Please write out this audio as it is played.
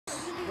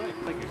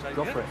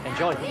Go for it.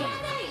 Enjoy.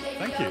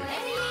 Thank you.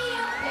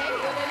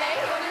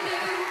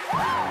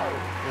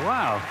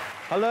 Wow.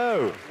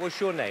 Hello. What's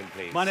your name,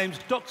 please? My name's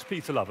Dr.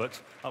 Peter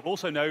Lovett. I'm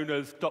also known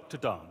as Dr.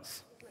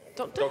 Dance.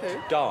 Doctor who?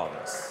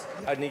 Dance.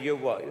 And you're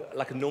what,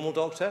 like a normal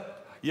doctor?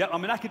 Yeah,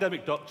 I'm an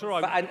academic doctor.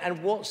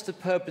 And what's the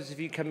purpose of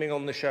you coming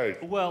on the show?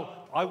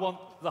 Well, I want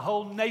the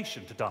whole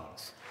nation to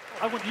dance.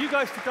 I want you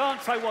guys to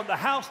dance, I want the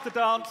house to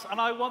dance, and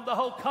I want the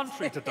whole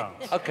country to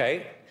dance.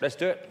 OK, let's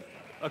do it.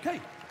 OK,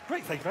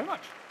 great, thank you very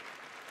much.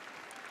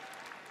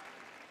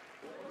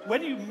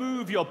 When you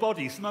move your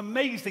body, some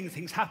amazing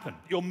things happen.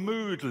 Your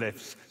mood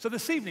lifts. So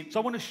this evening, I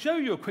want to show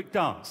you a quick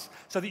dance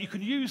so that you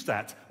can use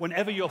that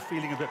whenever you're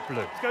feeling a bit blue.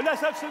 Let's go,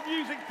 let's have some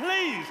music,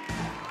 please.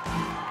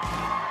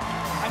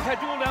 And can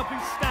you all now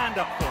please stand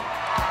up for me?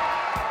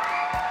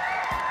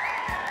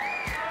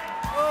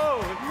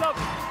 Oh,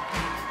 lovely.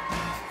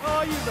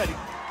 Are you ready?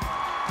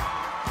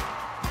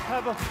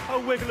 Have a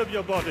wiggle of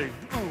your body.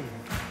 Oh.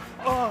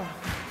 Oh.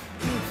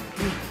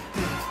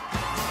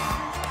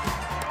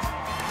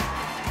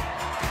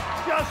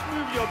 Just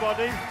move your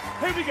body.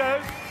 Here we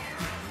go.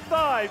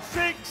 5,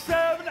 6,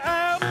 7,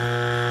 and...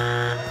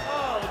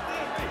 Oh,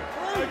 dear me.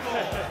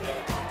 Okay.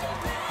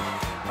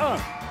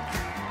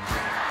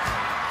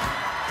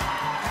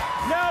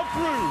 Now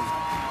groove.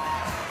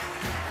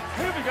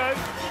 Here we go.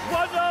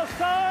 One last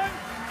time.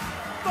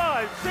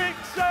 5,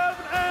 6, 7,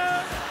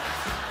 and...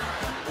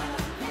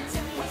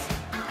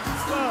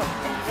 Oh.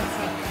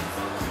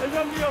 It's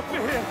under your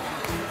feet.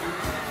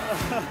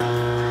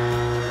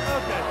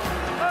 Okay.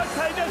 OK,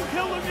 just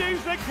kill the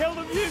music, kill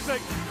the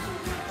music.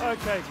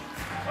 OK.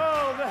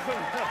 Oh, no.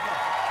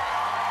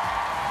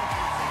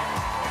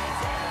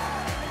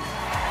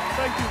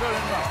 Thank you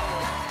very much.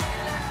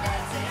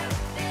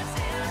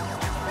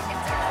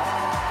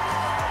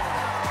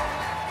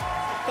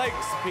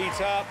 Thanks,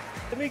 Peter.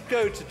 Let me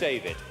go to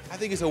David. I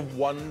think it's a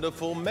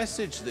wonderful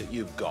message that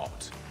you've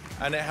got.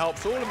 And it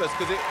helps all of us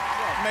because it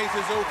makes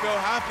us all feel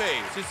happy.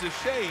 It's just a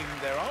shame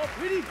there are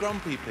pretty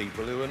grumpy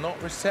people who are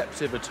not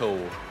receptive at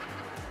all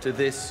to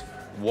this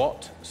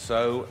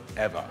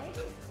whatsoever.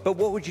 But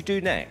what would you do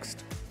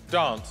next?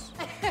 Dance.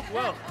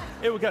 Well,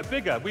 it will get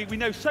bigger. We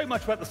know so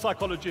much about the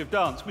psychology of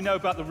dance. We know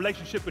about the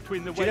relationship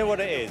between the... Do you know what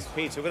it is,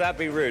 Peter? Without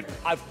being rude,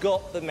 I've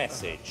got the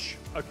message.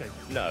 OK.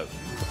 No.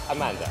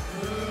 Amanda.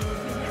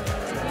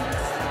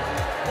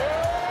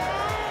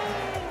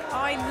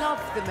 I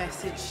love the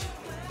message,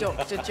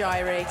 Dr.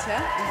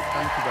 Gyrator.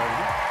 Thank you very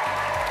much.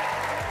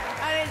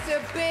 And it's a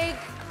big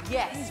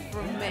yes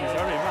from me.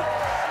 Very much.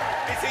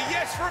 It's a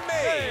yes from me!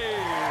 Hey.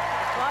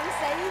 Well, I'm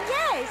saying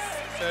yes.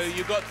 So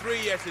you got 3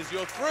 yeses,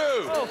 you're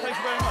through! Oh, thank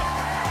you very much.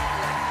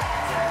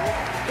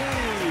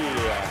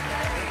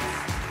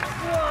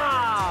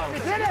 Wow! You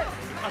did it!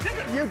 I did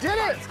it. You did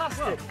it!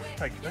 Well,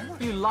 thank you very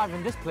much. You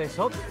livened this place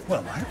up.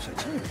 Well, I hope so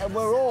too. And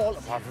we're all,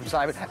 apart from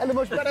Simon, in a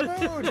much better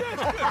mood.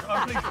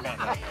 I'm pleased about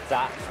that.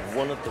 That's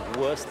one of the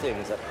worst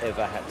things I've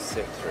ever had to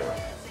sit through.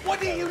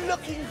 What are you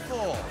looking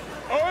for?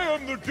 I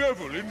am the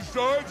devil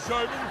inside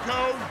Simon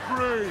Cowell's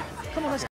brain. Come on, let's